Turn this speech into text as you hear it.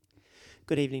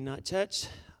Good evening, Night Church.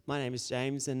 My name is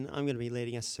James, and I'm going to be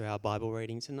leading us through our Bible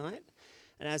reading tonight.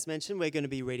 And as mentioned, we're going to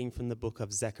be reading from the book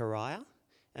of Zechariah,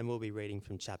 and we'll be reading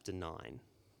from chapter 9.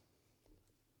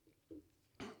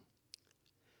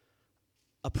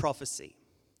 A prophecy.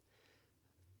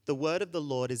 The word of the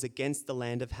Lord is against the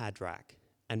land of Hadrach,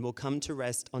 and will come to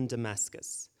rest on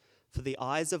Damascus. For the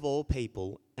eyes of all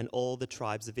people and all the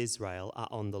tribes of Israel are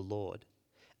on the Lord,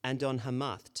 and on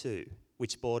Hamath too,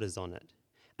 which borders on it,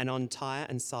 and on Tyre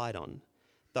and Sidon,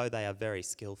 though they are very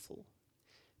skillful.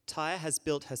 Tyre has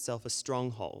built herself a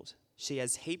stronghold. She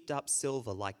has heaped up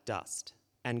silver like dust,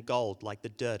 and gold like the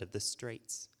dirt of the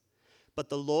streets. But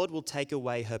the Lord will take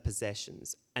away her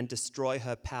possessions and destroy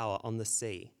her power on the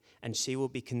sea, and she will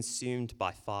be consumed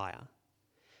by fire.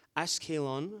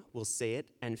 Ashkelon will see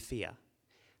it and fear.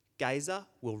 Gaza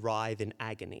will writhe in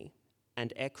agony,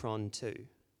 and Ekron too,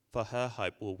 for her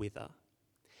hope will wither.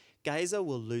 Gaza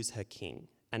will lose her king,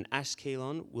 and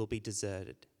Ashkelon will be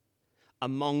deserted. A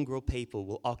mongrel people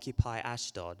will occupy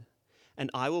Ashdod, and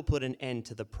I will put an end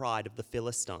to the pride of the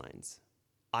Philistines.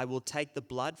 I will take the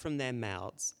blood from their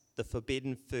mouths, the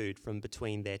forbidden food from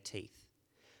between their teeth.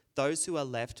 Those who are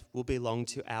left will belong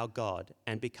to our God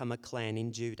and become a clan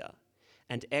in Judah,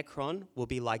 and Ekron will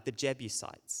be like the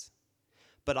Jebusites.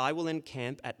 But I will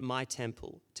encamp at my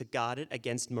temple to guard it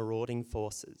against marauding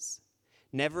forces.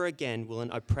 Never again will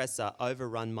an oppressor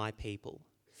overrun my people,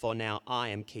 for now I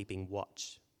am keeping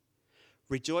watch.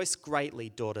 Rejoice greatly,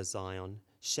 daughter Zion.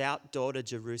 Shout, daughter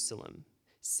Jerusalem.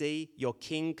 See, your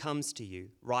king comes to you,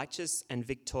 righteous and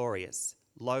victorious,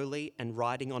 lowly and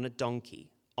riding on a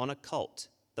donkey, on a colt,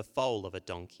 the foal of a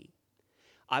donkey.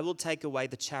 I will take away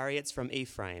the chariots from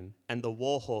Ephraim and the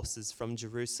war horses from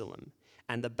Jerusalem,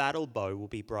 and the battle bow will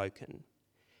be broken.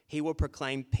 He will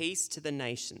proclaim peace to the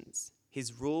nations.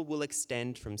 His rule will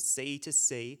extend from sea to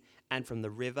sea and from the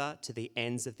river to the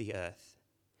ends of the earth.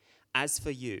 As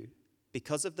for you,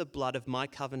 because of the blood of my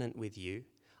covenant with you,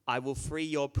 I will free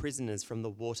your prisoners from the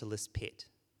waterless pit.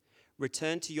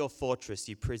 Return to your fortress,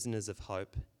 you prisoners of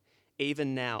hope.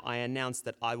 Even now I announce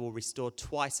that I will restore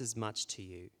twice as much to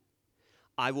you.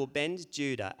 I will bend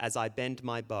Judah as I bend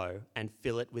my bow and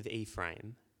fill it with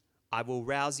Ephraim. I will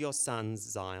rouse your sons,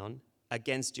 Zion,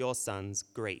 against your sons,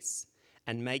 Greece,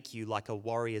 and make you like a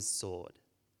warrior's sword.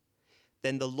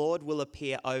 Then the Lord will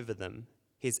appear over them.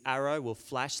 His arrow will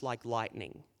flash like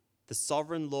lightning. The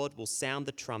sovereign Lord will sound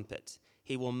the trumpet.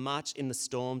 He will march in the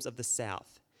storms of the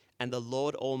south, and the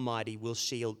Lord Almighty will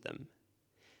shield them.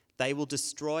 They will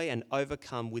destroy and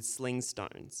overcome with sling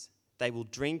stones. They will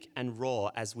drink and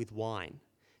roar as with wine.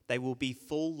 They will be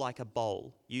full like a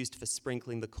bowl used for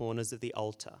sprinkling the corners of the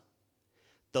altar.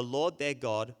 The Lord their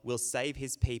God will save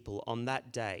his people on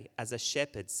that day as a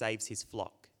shepherd saves his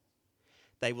flock.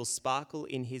 They will sparkle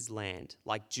in his land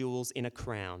like jewels in a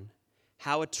crown.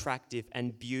 How attractive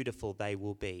and beautiful they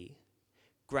will be.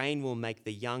 Grain will make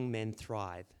the young men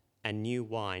thrive, and new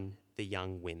wine the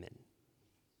young women.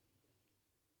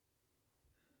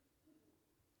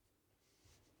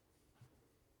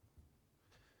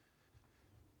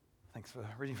 Thanks for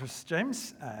reading for us,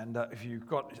 James. And if you've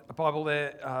got a Bible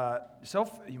there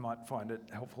yourself, you might find it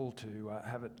helpful to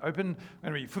have it open. We're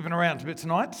going to be flipping around a bit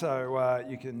tonight, so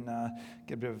you can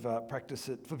get a bit of practice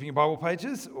at flipping your Bible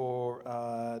pages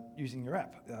or using your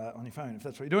app on your phone, if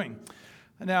that's what you're doing.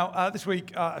 Now, this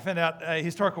week I found out a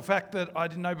historical fact that I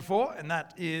didn't know before, and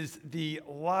that is the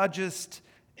largest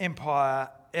empire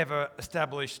ever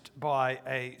established by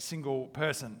a single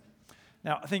person.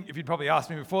 Now, I think if you'd probably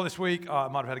asked me before this week, I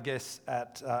might have had a guess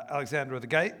at Alexander the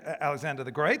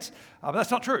Great, but that's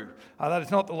not true. That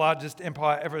is not the largest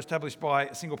empire ever established by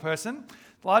a single person.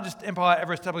 The largest empire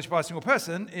ever established by a single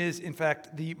person is, in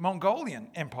fact, the Mongolian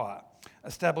Empire,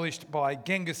 established by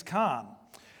Genghis Khan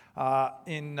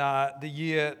in the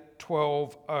year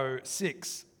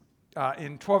 1206.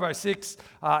 In 1206,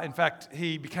 in fact,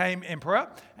 he became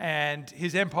emperor, and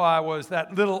his empire was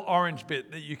that little orange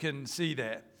bit that you can see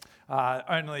there.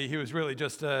 Only he was really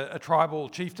just a tribal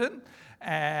chieftain.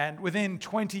 And within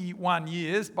 21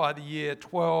 years, by the year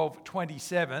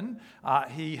 1227,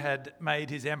 he had made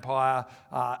his empire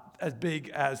as big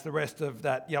as the rest of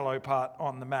that yellow part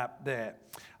on the map there.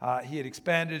 He had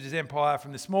expanded his empire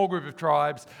from this small group of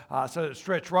tribes, so it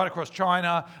stretched right across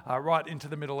China, right into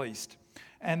the Middle East.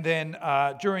 And then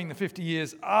during the 50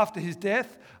 years after his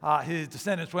death, his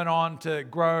descendants went on to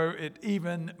grow it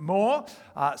even more,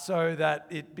 so that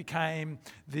it became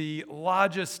the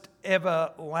largest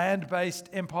ever land-based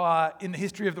empire in the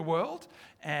history of the world,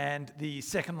 and the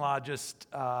second largest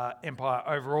empire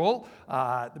overall,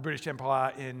 the British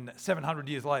Empire, in 700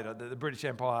 years later. The British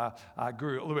Empire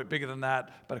grew a little bit bigger than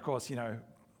that, but of course,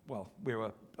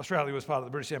 Australia was part of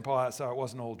the British Empire, so it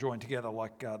wasn't all joined together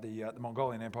like the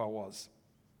Mongolian Empire was.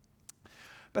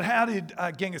 But how did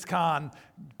Genghis Khan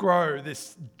grow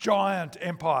this giant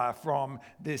empire from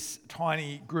this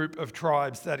tiny group of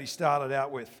tribes that he started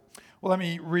out with? Well, let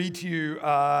me read to you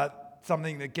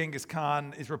something that Genghis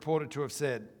Khan is reported to have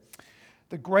said.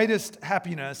 The greatest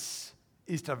happiness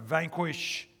is to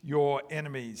vanquish your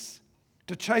enemies,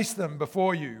 to chase them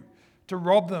before you, to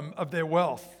rob them of their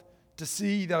wealth, to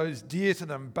see those dear to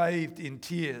them bathed in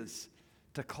tears,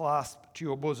 to clasp to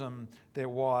your bosom their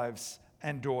wives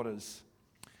and daughters.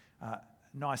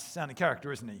 Nice sounding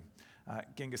character, isn't he?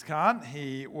 Genghis Khan,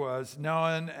 he was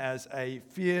known as a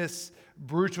fierce,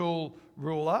 brutal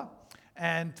ruler,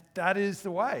 and that is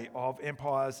the way of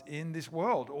empires in this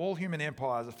world. All human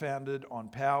empires are founded on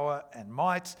power and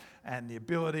might and the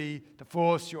ability to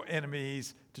force your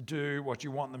enemies to do what you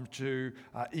want them to,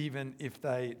 even if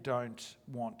they don't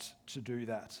want to do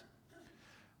that.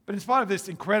 But in spite of this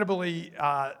incredibly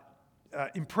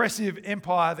impressive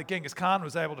empire that Genghis Khan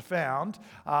was able to found,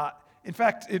 in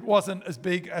fact, it wasn't as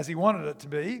big as he wanted it to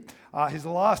be. His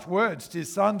last words to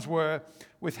his sons were,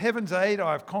 "With heaven's aid,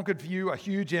 I have conquered for you a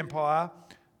huge empire,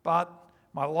 but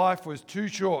my life was too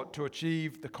short to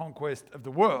achieve the conquest of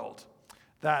the world.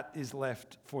 That is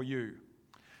left for you."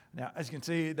 Now, as you can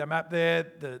see the map there,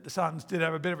 the sons did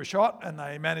have a bit of a shot and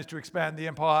they managed to expand the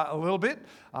empire a little bit,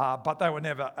 but they were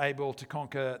never able to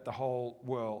conquer the whole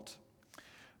world.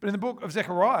 But in the book of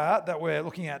Zechariah that we're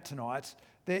looking at tonight,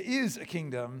 there is a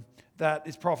kingdom that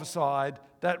is prophesied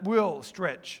that will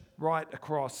stretch right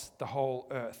across the whole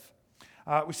earth.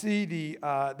 We see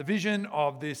the vision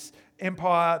of this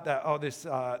empire,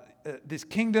 this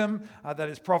kingdom that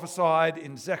is prophesied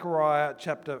in Zechariah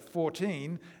chapter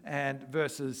 14 and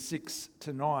verses 6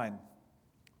 to 9.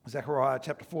 Zechariah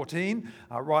chapter 14,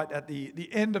 right at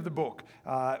the end of the book,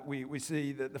 we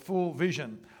see the full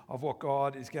vision of what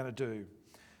God is going to do.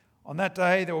 On that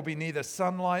day, there will be neither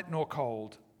sunlight nor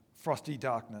cold, frosty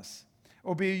darkness. It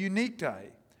will be a unique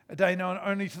day, a day known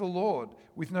only to the Lord,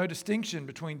 with no distinction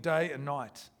between day and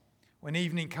night. When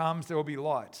evening comes, there will be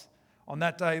light. On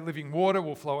that day, living water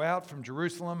will flow out from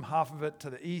Jerusalem, half of it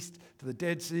to the east, to the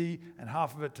Dead Sea, and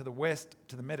half of it to the west,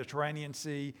 to the Mediterranean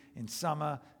Sea, in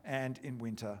summer and in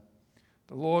winter.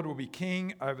 The Lord will be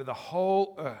king over the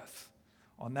whole earth.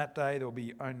 On that day, there will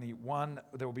be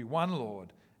one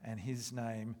Lord, and his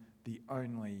name the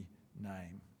only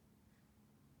name.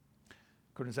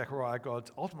 According to Zechariah,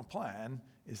 God's ultimate plan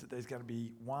is that there's going to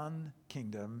be one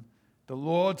kingdom, the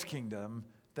Lord's kingdom,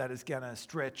 that is going to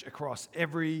stretch across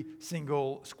every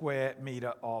single square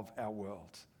metre of our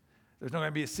world. There's not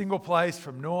going to be a single place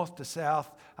from north to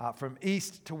south, from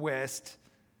east to west,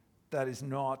 that is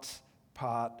not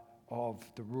part of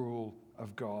the rule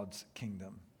of God's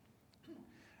kingdom.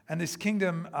 And this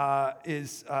kingdom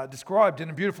is described in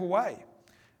a beautiful way.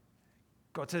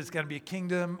 God says it's going to be a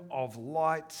kingdom of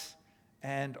light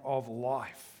and of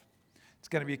life. It's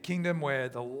going to be a kingdom where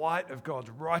the light of God's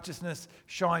righteousness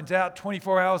shines out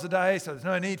 24 hours a day, so there's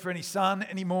no need for any sun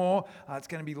anymore. It's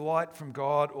going to be light from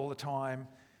God all the time.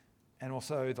 And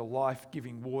also the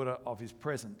life-giving water of his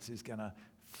presence is going to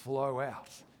flow out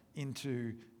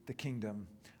into the kingdom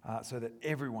so that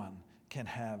everyone can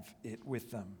have it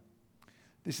with them.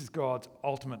 This is God's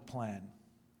ultimate plan.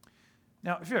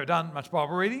 Now, if you've ever done much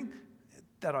Bible reading,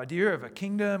 that idea of a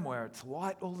kingdom where it's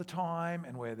light all the time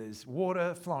and where there's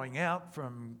water flowing out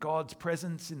from God's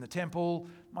presence in the temple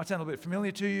might sound a little bit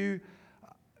familiar to you,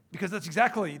 because that's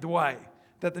exactly the way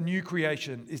that the new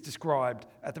creation is described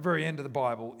at the very end of the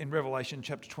Bible in Revelation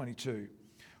chapter 22.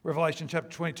 Revelation chapter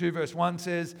 22 verse 1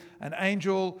 says, "An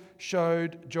angel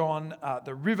showed John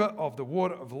the river of the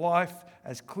water of life,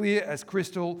 as clear as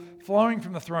crystal, flowing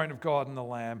from the throne of God and the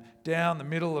Lamb, down the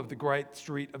middle of the great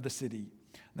street of the city."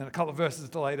 And then a couple of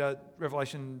verses later,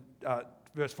 Revelation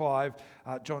verse 5,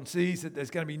 John sees that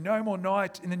there's going to be no more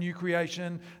night in the new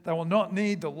creation. They will not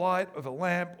need the light of a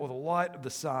lamp or the light of the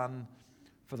sun,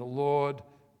 for the Lord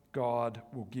God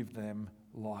will give them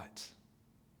light.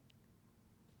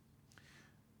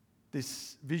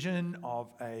 This vision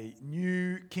of a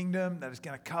new kingdom that is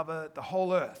going to cover the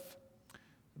whole earth,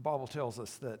 the Bible tells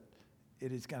us that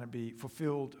it is going to be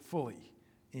fulfilled fully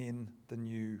in the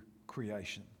new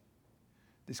creation.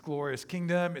 This glorious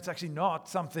kingdom, it's actually not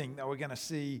something that we're going to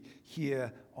see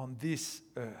here on this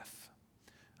earth.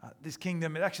 This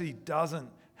kingdom, it actually doesn't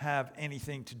have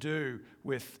anything to do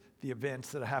with the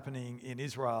events that are happening in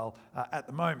Israel at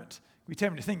the moment. We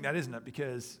tend to think that, isn't it?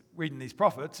 Because reading these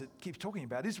prophets, it keeps talking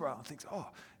about Israel and thinks, oh,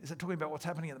 is it talking about what's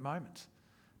happening at the moment?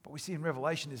 But we see in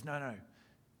Revelation is no.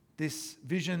 This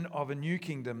vision of a new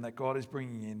kingdom that God is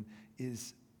bringing in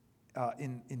is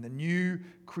in the new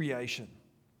creation.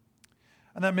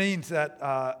 And that means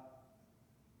that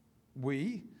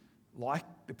we, like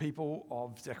the people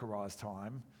of Zechariah's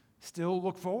time, still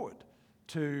look forward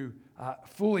to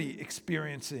fully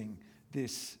experiencing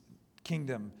this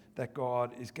kingdom that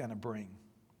God is going to bring.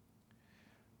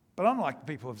 But unlike the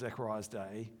people of Zechariah's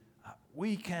day,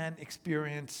 we can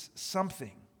experience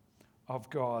something of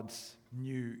God's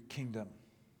new kingdom.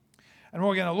 And what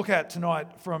we're going to look at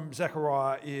tonight from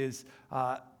Zechariah is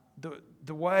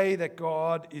the way that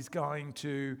God is going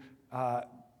to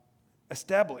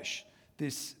establish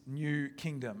this new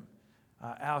kingdom.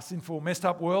 Our sinful, messed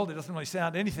up world, it doesn't really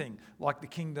sound anything like the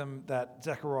kingdom that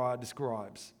Zechariah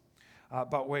describes.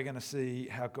 But we're going to see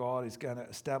how God is going to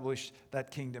establish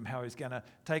that kingdom, how he's going to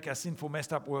take our sinful,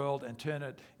 messed up world and turn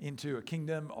it into a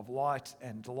kingdom of light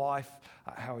and life,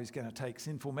 how he's going to take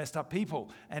sinful, messed up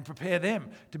people and prepare them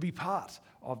to be part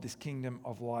of this kingdom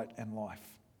of light and life.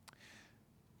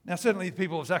 Now, certainly the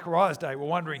people of Zechariah's day were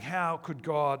wondering how could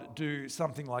God do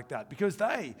something like that, because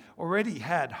they already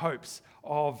had hopes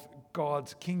of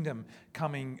God's kingdom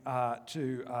coming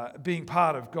to being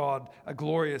part of God, a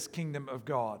glorious kingdom of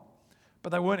God. But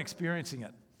they weren't experiencing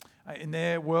it. In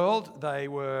their world, they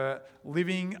were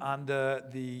living under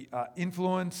the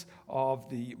influence of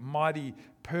the mighty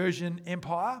Persian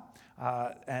Empire,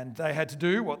 and they had to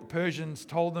do what the Persians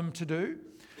told them to do.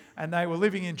 And they were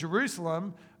living in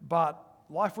Jerusalem, but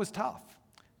life was tough.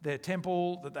 Their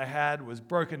temple that they had was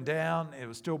broken down. It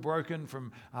was still broken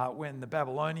from when the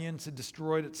Babylonians had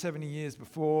destroyed it 70 years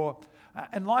before.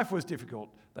 And life was difficult.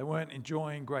 They weren't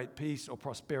enjoying great peace or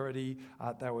prosperity.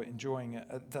 They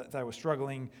were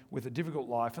struggling with a difficult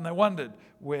life, and they wondered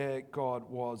where God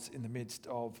was in the midst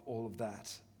of all of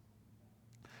that.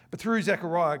 But through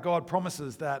Zechariah, God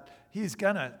promises that he's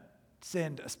going to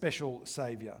send a special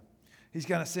Saviour. He's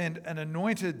going to send an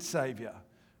anointed Saviour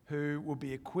who will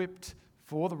be equipped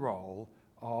for the role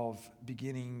of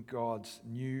beginning God's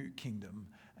new kingdom,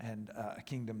 and a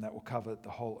kingdom that will cover the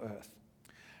whole earth.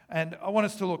 And I want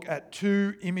us to look at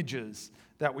two images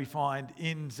that we find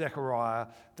in Zechariah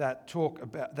that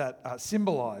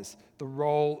symbolize the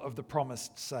role of the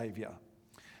promised Saviour.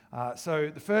 So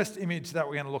the first image that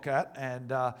we're going to look at,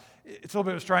 and it's a little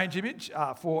bit of a strange image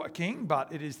for a king,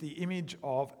 but it is the image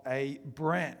of a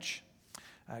branch.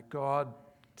 God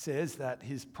says that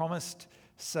his promised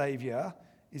Saviour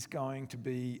is going to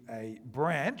be a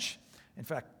branch. In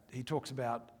fact, he talks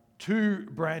about two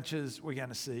branches we're going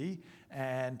to see,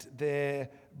 and they're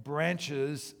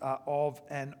branches of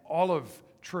an olive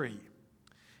tree.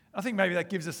 I think maybe that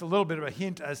gives us a little bit of a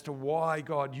hint as to why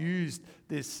God used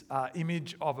this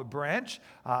image of a branch,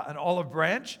 an olive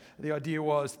branch. The idea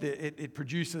was that it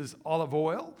produces olive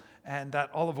oil, and that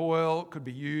olive oil could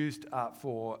be used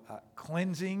for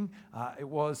cleansing. It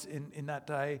was in that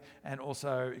day, and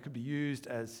also it could be used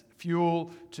as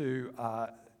fuel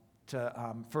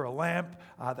for a lamp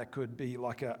that could be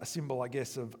like a symbol, I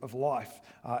guess, of life,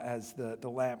 as the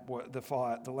lamp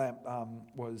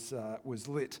was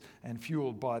lit and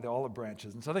fueled by the olive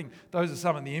branches. And so I think those are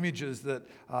some of the images that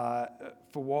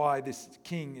for why this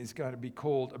king is going to be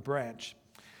called a branch.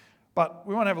 But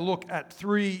we want to have a look at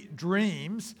three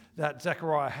dreams that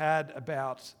Zechariah had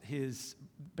about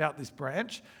this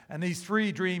branch. And these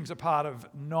three dreams are part of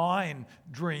 9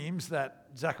 dreams that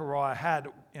Zechariah had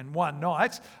in one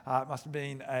night. It must have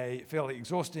been a fairly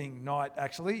exhausting night,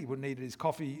 actually. He would have needed his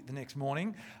coffee the next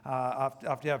morning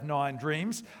after you have 9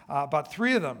 dreams. But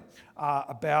 3 of them are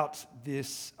about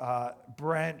this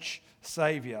branch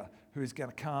Saviour who is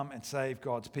going to come and save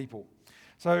God's people.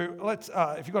 So let's,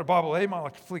 if you've got a Bible there, you might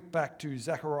like to flick back to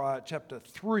Zechariah chapter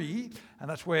 3, and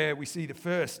that's where we see the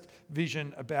first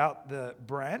vision about the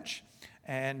branch.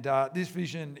 And this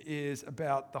vision is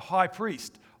about the high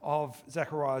priest of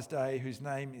Zechariah's day, whose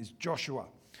name is Joshua.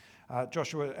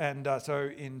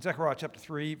 So in Zechariah chapter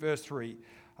 3, verse 3,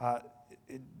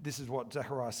 this is what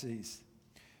Zechariah sees.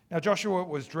 Now Joshua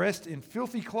was dressed in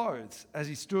filthy clothes as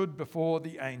he stood before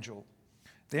the angel.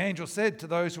 The angel said to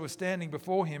those who were standing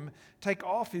before him, "Take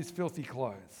off his filthy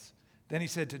clothes." Then he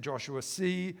said to Joshua,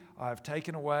 "See, I have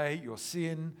taken away your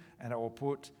sin, and I will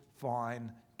put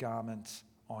fine garments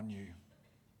on you."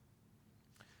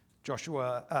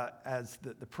 Joshua, as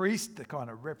the priest, the kind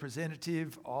of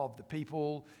representative of the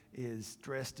people, is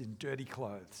dressed in dirty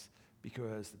clothes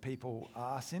because the people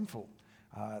are sinful.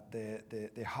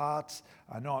 Their hearts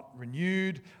are not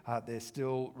renewed. They're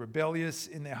still rebellious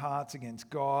in their hearts against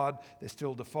God. They're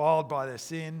still defiled by their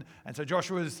sin. And so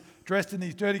Joshua's dressed in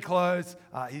these dirty clothes.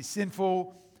 He's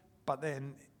sinful. But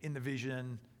then in the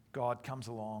vision, God comes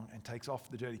along and takes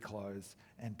off the dirty clothes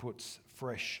and puts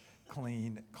fresh,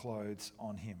 clean clothes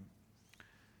on him.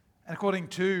 And according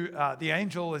to the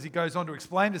angel, as he goes on to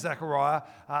explain to Zechariah,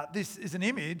 this is an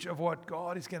image of what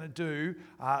God is going to do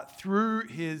through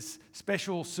his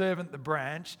special servant, the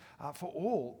branch, for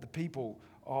all the people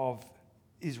of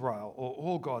Israel, or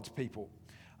all God's people.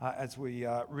 As we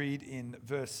read in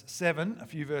verse 7, a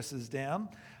few verses down,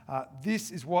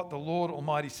 this is what the Lord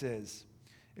Almighty says.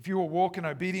 If you will walk in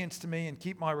obedience to me and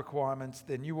keep my requirements,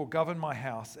 then you will govern my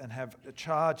house and have a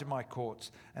charge of my courts,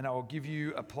 and I will give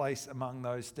you a place among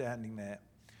those standing there.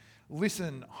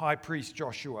 Listen, High Priest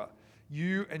Joshua,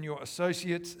 you and your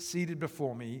associates seated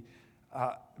before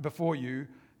you,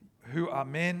 who are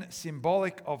men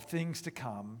symbolic of things to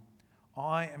come.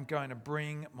 I am going to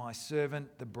bring my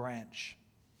servant the branch.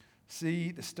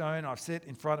 See the stone I've set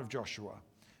in front of Joshua.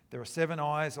 There are 7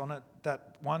 eyes on it,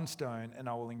 that one stone, and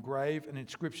I will engrave an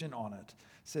inscription on it,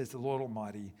 says the Lord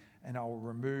Almighty, and I will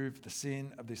remove the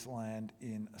sin of this land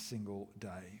in a single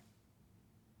day.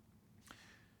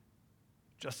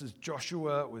 Just as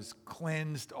Joshua was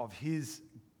cleansed of his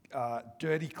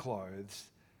dirty clothes,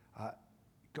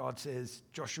 God says,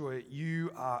 Joshua,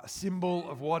 you are a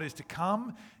symbol of what is to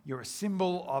come. You're a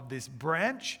symbol of this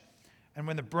branch. And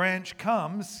when the branch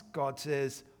comes, God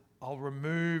says, I'll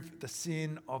remove the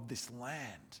sin of this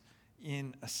land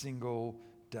in a single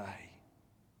day.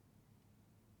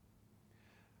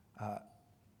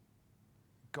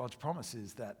 God's promise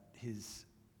is that his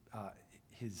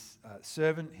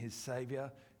servant, his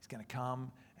Saviour, is going to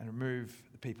come and remove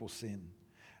the people's sin.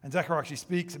 And Zechariah actually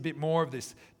speaks a bit more of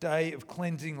this day of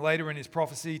cleansing later in his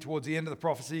prophecy. Towards the end of the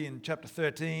prophecy in chapter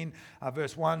 13,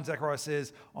 verse 1, Zechariah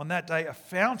says, on that day a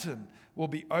fountain will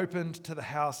be opened to the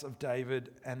house of David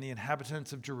and the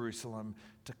inhabitants of Jerusalem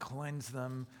to cleanse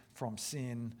them from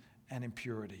sin and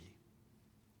impurity.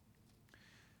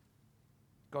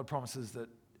 God promises that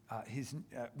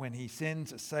when he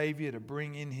sends a Saviour to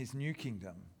bring in his new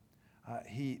kingdom,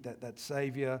 that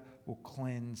Saviour will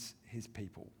cleanse his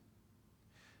people.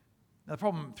 Now, the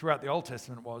problem throughout the Old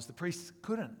Testament was the priests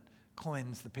couldn't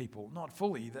cleanse the people, not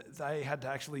fully. They had to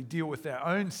actually deal with their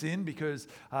own sin because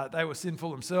they were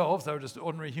sinful themselves. They were just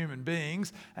ordinary human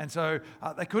beings. And so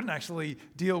they couldn't actually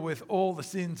deal with all the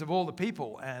sins of all the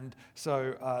people. And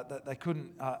so they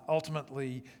couldn't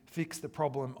ultimately fix the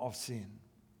problem of sin.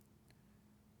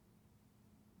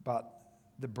 But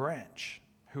the branch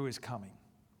who is coming,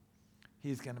 he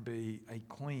is going to be a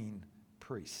clean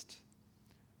priest.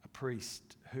 A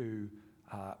priest who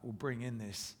will bring in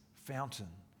this fountain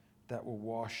that will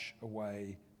wash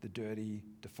away the dirty,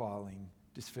 defiling,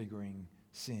 disfiguring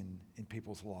sin in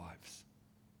people's lives.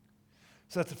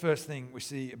 So that's the first thing we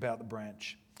see about the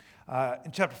branch.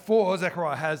 In chapter 4,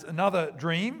 Zechariah has another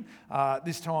dream.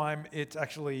 This time it's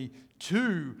actually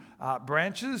 2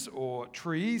 branches or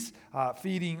trees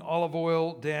feeding olive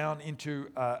oil down into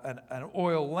an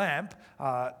oil lamp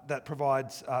that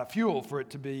provides fuel for it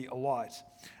to be alight.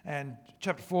 And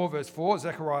chapter 4, verse 4,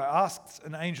 Zechariah asks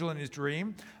an angel in his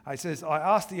dream. He says, I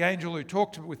asked the angel who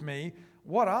talked with me,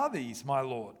 what are these, my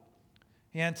Lord?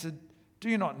 He answered, do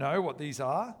you not know what these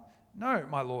are? No,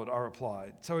 my Lord, I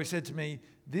replied. So he said to me,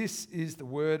 this is the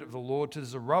word of the Lord to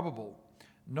Zerubbabel,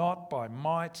 not by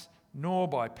might nor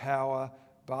by power,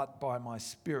 but by my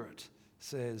Spirit,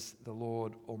 says the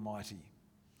Lord Almighty.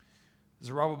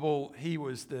 Zerubbabel, he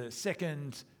was the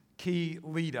second key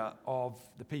leader of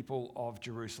the people of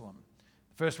Jerusalem.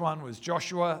 The first one was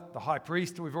Joshua, the high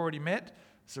priest we've already met.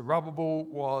 Zerubbabel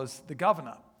was the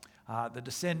governor, the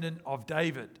descendant of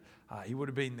David. He would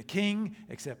have been the king,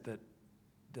 except that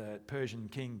the Persian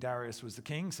king Darius was the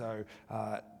king, so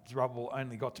Zerubbabel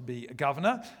only got to be a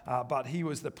governor, but he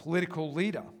was the political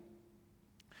leader.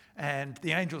 And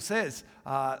the angel says,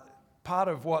 part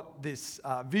of what this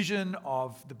vision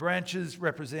of the branches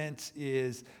represents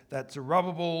is that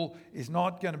Zerubbabel is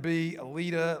not going to be a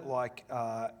leader like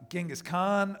Genghis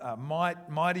Khan, a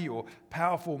mighty or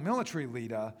powerful military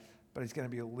leader, but he's going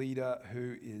to be a leader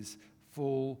who is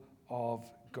full of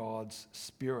God's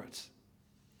Spirit.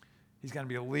 He's going to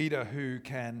be a leader who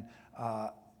can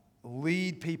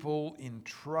lead people in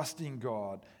trusting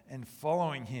God and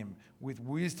following him with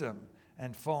wisdom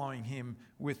and following him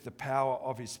with the power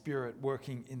of his Spirit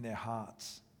working in their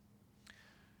hearts.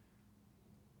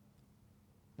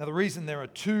 Now, the reason there are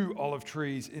 2 olive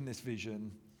trees in this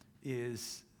vision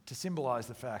is to symbolize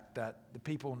the fact that the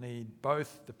people need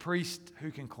both the priest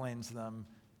who can cleanse them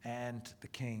and the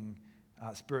king,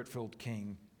 Spirit-filled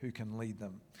king who can lead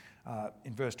them.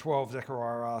 In verse 12,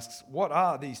 Zechariah asks, what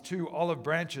are these 2 olive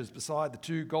branches beside the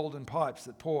 2 golden pipes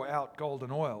that pour out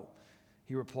golden oil?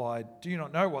 He replied, do you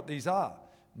not know what these are?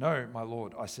 No, my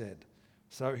Lord, I said.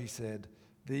 So he said,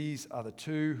 these are the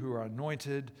 2 who are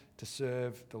anointed to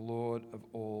serve the Lord of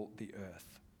all the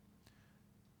earth.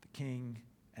 king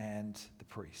and the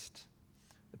priest.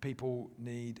 The people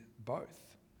need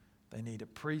both. They need a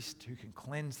priest who can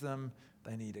cleanse them.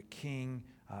 They need a king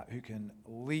who can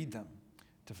lead them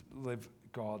to live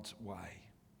God's way.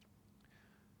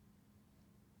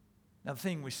 Now, the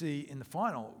thing we see in the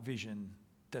final vision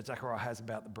that Zechariah has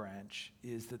about the branch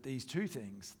is that these two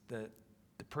things, that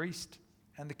the priest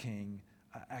and the king,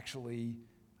 are actually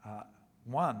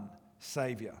one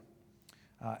Saviour.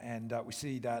 And we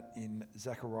see that in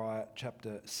Zechariah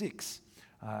chapter 6,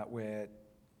 where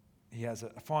he has a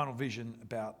final vision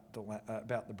about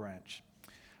the branch.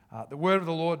 The word of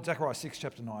the Lord, Zechariah 6,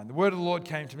 chapter 9. The word of the Lord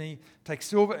came to me, take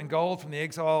silver and gold from the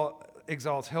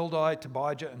exiles Heldai,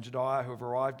 Tobijah, and Jediah who have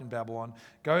arrived in Babylon.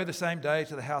 Go the same day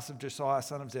to the house of Josiah,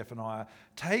 son of Zephaniah.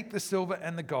 Take the silver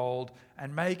and the gold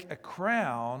and make a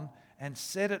crown and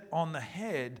set it on the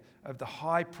head of the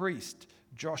high priest,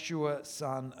 Joshua,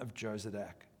 son of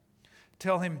Jozadak.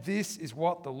 Tell him this is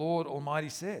what the Lord Almighty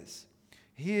says.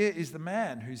 Here is the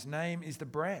man whose name is the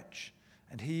branch,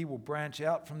 and he will branch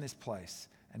out from this place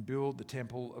and build the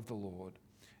temple of the Lord.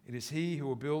 It is he who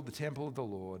will build the temple of the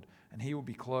Lord, and he will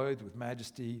be clothed with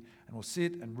majesty and will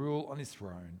sit and rule on his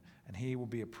throne, and he will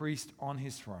be a priest on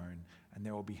his throne, and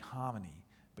there will be harmony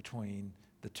between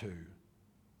the two.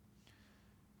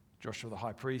 Joshua the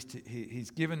high priest,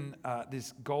 he's given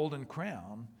this golden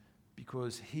crown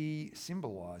because he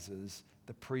symbolizes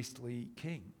the priestly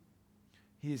king.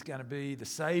 He is going to be the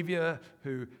Saviour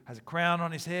who has a crown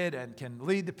on his head and can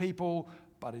lead the people,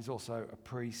 but is also a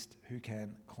priest who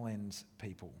can cleanse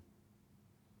people.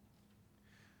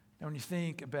 Now, when you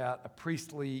think about a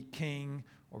priestly king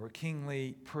or a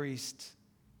kingly priest,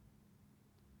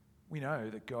 we know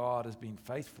that God has been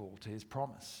faithful to his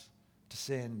promise to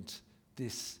send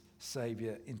this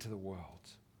Saviour into the world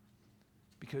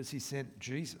because he sent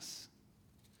Jesus.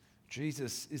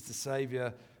 Jesus is the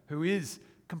Saviour who is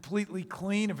completely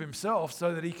clean of himself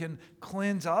so that he can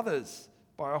cleanse others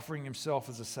by offering himself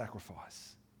as a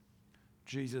sacrifice.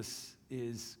 Jesus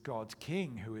is God's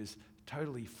King who is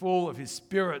totally full of his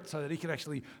Spirit so that he can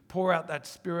actually pour out that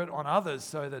Spirit on others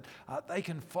so that they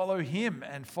can follow him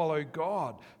and follow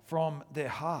God from their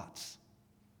hearts.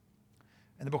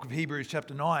 In the book of Hebrews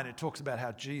chapter 9, it talks about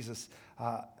how Jesus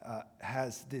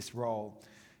has this role.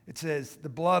 It says, the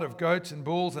blood of goats and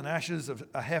bulls and ashes of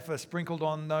a heifer sprinkled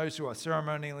on those who are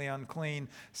ceremonially unclean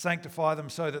sanctify them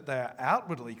so that they are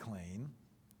outwardly clean.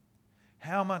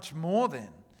 How much more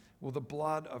then will the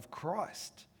blood of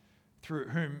Christ,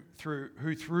 who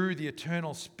through the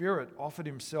eternal Spirit offered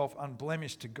himself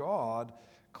unblemished to God,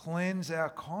 cleanse our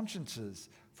consciences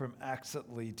from acts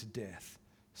that lead to death,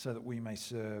 so that we may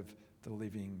serve the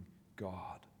living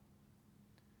God.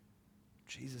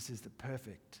 Jesus is the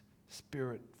perfect,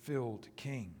 Spirit-filled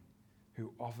King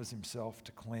who offers himself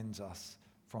to cleanse us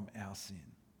from our sin.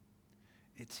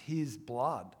 It's his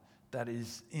blood that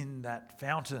is in that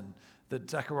fountain that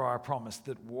Zechariah promised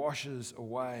that washes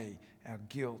away our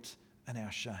guilt and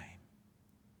our shame.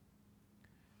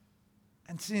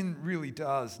 And sin really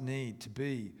does need to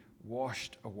be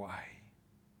washed away.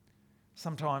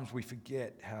 Sometimes we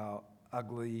forget how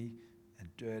ugly and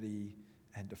dirty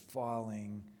and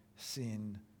defiling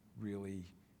sin really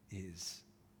is.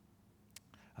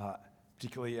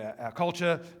 Particularly our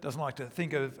culture doesn't like to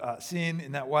think of sin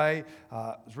in that way.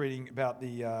 I was reading about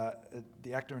the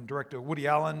actor and director Woody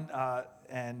Allen,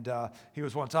 and he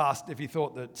was once asked if he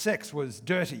thought that sex was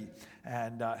dirty,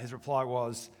 and his reply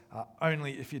was,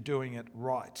 only if you're doing it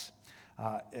right.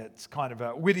 It's kind of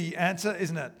a witty answer,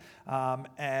 isn't it?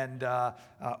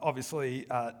 Obviously,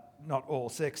 not all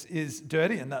sex is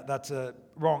dirty, and that's a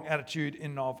wrong attitude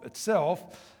in and of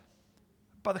itself.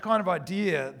 But the kind of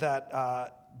idea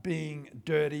that being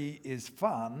dirty is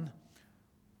fun,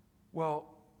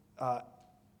 well,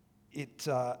 it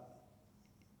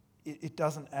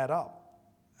doesn't add up.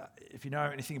 If you know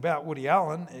anything about Woody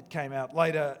Allen, it came out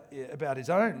later about his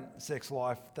own sex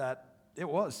life that it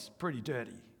was pretty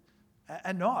dirty,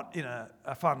 and not in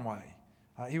a fun way.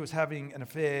 He was having an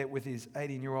affair with his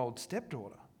 18-year-old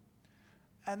stepdaughter.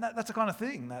 And that's the kind of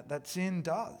thing that sin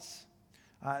does.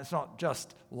 It's not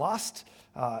just lust,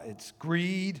 it's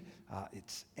greed,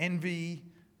 it's envy,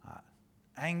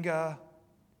 anger,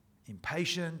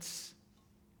 impatience,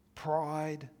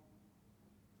 pride,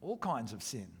 all kinds of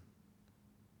sin.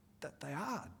 That they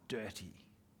are dirty,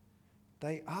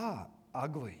 they are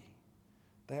ugly,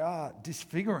 they are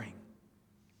disfiguring.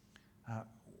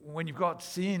 When you've got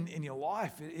sin in your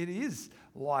life, it is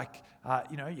like,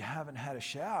 you haven't had a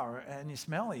shower and you're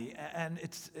smelly, and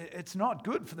it's not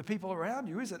good for the people around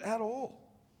you, is it, at all?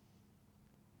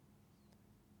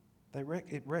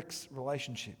 It wrecks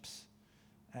relationships,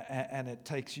 and it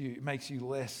makes you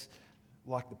less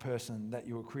like the person that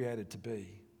you were created to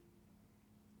be.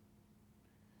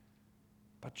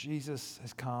 But Jesus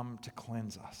has come to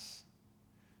cleanse us.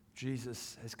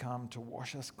 Jesus has come to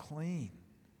wash us clean.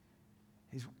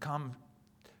 He's come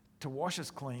to wash us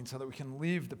clean so that we can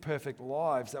live the perfect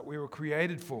lives that we were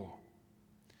created for.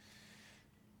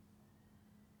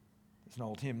 There's an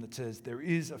old hymn that says, "There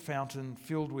is a fountain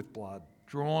filled with blood,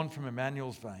 drawn from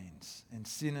Emmanuel's veins, and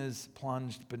sinners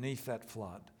plunged beneath that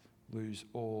flood lose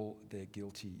all their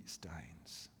guilty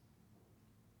stains."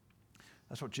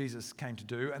 That's what Jesus came to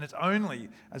do, and it's only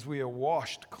as we are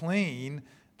washed clean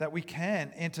that we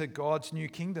can enter God's new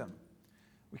kingdom.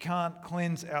 We can't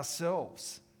cleanse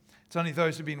ourselves. It's only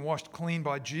those who've been washed clean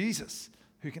by Jesus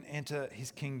who can enter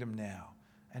his kingdom now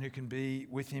and who can be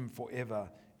with him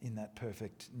forever in that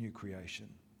perfect new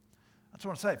creation. That's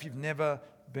what I want to say. If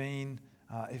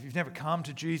you've never come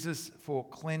to Jesus for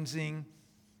cleansing,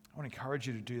 I want to encourage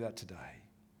you to do that today.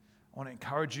 I want to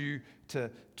encourage you to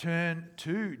turn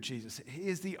to Jesus. He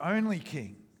is the only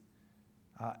King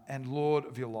and Lord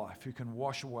of your life who can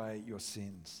wash away your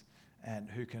sins and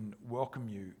who can welcome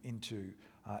you into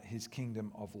his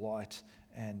kingdom of light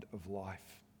and of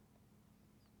life.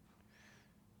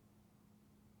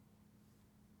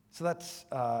 So that's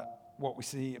what we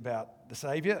see about the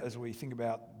Saviour as we think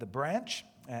about the branch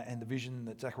and the vision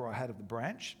that Zechariah had of the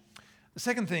branch. The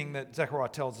second thing that Zechariah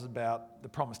tells us about the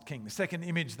promised king, the second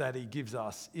image that he gives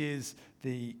us, is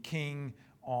the king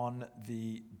on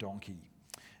the donkey.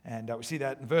 And we see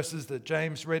that in verses that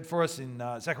James read for us in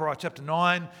Zechariah chapter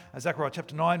 9. Zechariah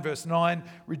chapter 9, verse 9.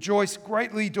 "Rejoice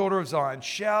greatly, daughter of Zion.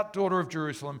 Shout, daughter of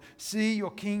Jerusalem. See,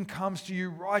 your king comes to you,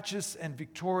 righteous and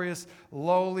victorious,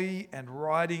 lowly and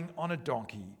riding on a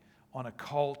donkey, on a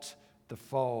colt, the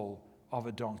foal of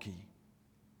a donkey."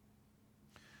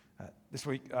 This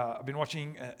week, I've been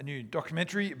watching a new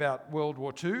documentary about World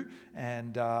War II,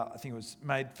 and I think it was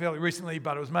made fairly recently,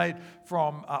 but it was made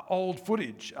from old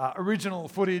footage, original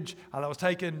footage that was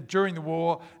taken during the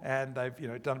war, and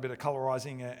they've done a bit of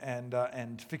colorizing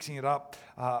and fixing it up,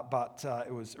 but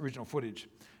it was original footage.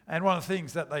 And one of the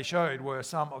things that they showed were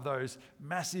some of those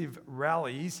massive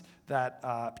rallies that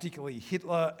particularly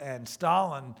Hitler and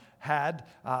Stalin had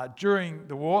during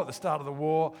the war, at the start of the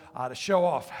war, to show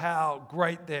off how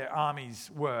great their armies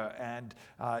were. And,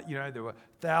 there were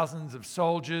thousands of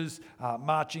soldiers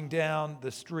marching down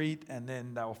the street, and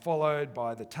then they were followed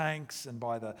by the tanks and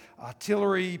by the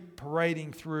artillery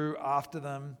parading through after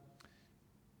them.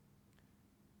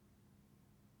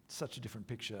 Such a different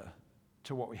picture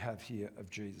to what we have here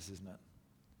of Jesus, isn't it?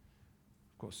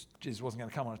 Of course, Jesus wasn't going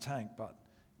to come on a tank, but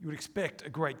you would expect a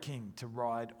great king to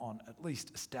ride on at least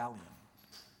a stallion,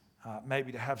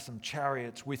 maybe to have some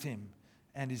chariots with him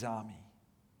and his army.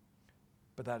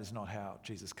 But that is not how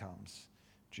Jesus comes.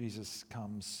 Jesus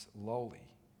comes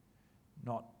lowly,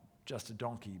 not just a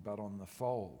donkey, but on the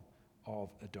foal of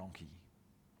a donkey.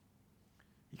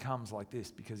 He comes like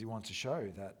this because he wants to show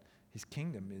that his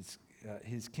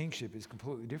kingship is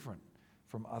completely different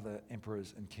from other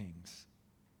emperors and kings.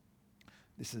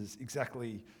 This is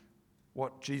exactly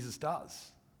what Jesus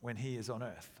does when he is on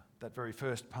earth, that very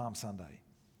first Palm Sunday.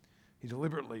 He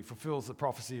deliberately fulfills the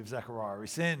prophecy of Zechariah. He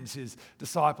sends his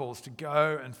disciples to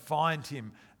go and find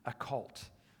him a colt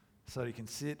so that he can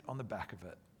sit on the back of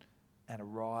it and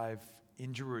arrive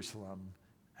in Jerusalem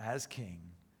as king,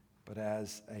 but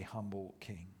as a humble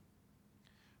king.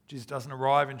 Jesus doesn't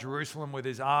arrive in Jerusalem with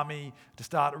his army to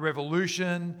start a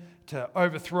revolution, to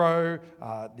overthrow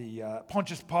the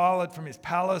Pontius Pilate from his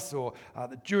palace, or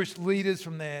the Jewish leaders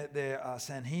from their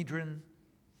Sanhedrin.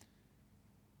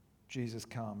 Jesus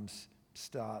comes to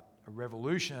start a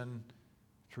revolution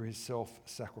through his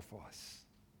self-sacrifice,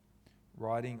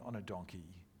 riding on a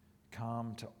donkey,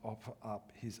 come to offer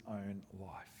up his own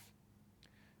life.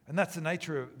 And that's the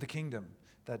nature of the kingdom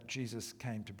that Jesus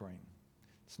came to bring.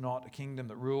 It's not a kingdom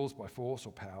that rules by force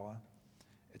or power.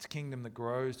 It's a kingdom that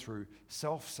grows through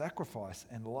self-sacrifice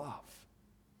and love.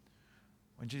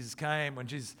 When Jesus came, when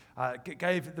Jesus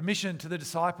gave the mission to the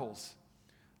disciples,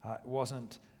 it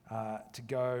wasn't to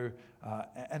go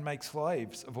and make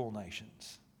slaves of all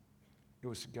nations. It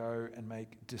was to go and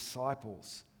make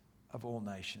disciples of all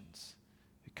nations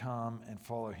who come and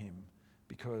follow him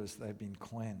because they've been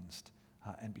cleansed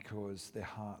and because their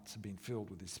hearts have been filled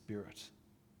with his Spirit.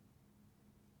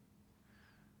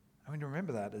 I mean, to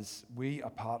remember that as we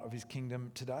are part of his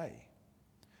kingdom today.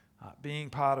 Being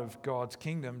part of God's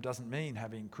kingdom doesn't mean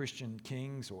having Christian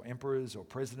kings or emperors or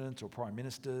presidents or prime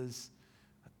ministers.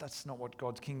 That's not what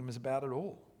God's kingdom is about at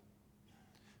all.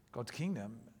 God's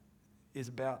kingdom is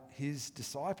about his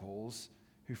disciples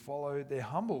who follow their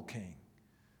humble king.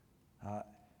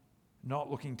 not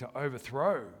looking to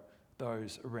overthrow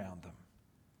those around them,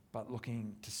 but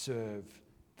looking to serve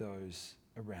those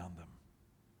around them.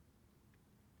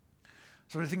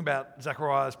 So when we think about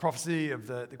Zechariah's prophecy of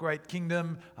the great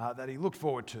kingdom that he looked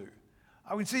forward to,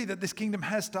 we can see that this kingdom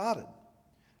has started.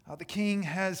 The king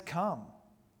has come.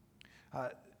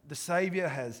 The Saviour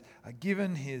has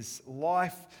given his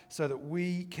life so that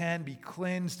we can be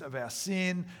cleansed of our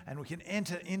sin and we can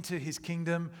enter into his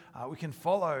kingdom. We can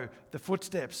follow the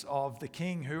footsteps of the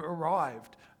king who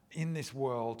arrived in this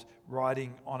world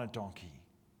riding on a donkey.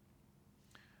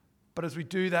 But as we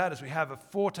do that, as we have a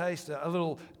foretaste, a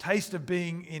little taste of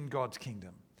being in God's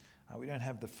kingdom, we don't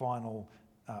have the final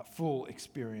full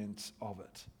experience of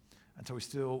it. And so we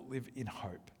still live in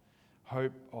hope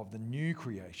of the new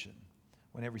creation,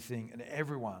 when everything and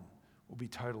everyone will be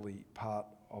totally part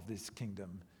of this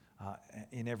kingdom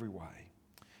in every way.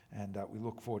 And we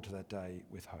look forward to that day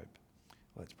with hope.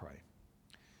 Let's pray.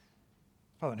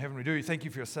 Father in heaven, we do thank you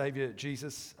for your Saviour,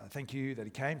 Jesus. Thank you that he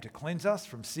came to cleanse us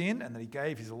from sin and that he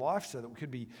gave his life so that we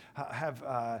could have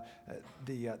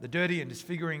the dirty and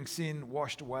disfiguring sin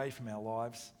washed away from our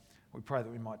lives. We pray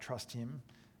that we might trust him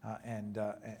and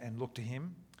look to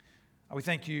him. We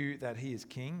thank you that he is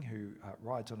King who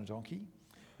rides on a donkey.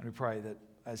 And we pray that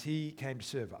as he came to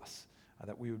serve us,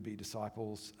 that we would be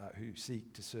disciples who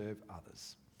seek to serve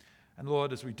others. And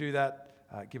Lord, as we do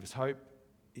that, give us hope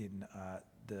in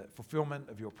the fulfillment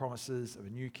of your promises of a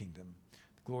new kingdom.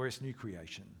 The glorious new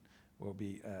creation will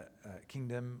be a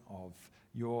kingdom of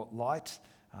your light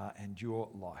and your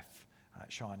life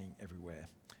shining everywhere.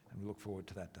 And we look forward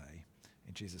to that day.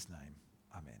 In Jesus' name,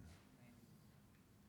 amen.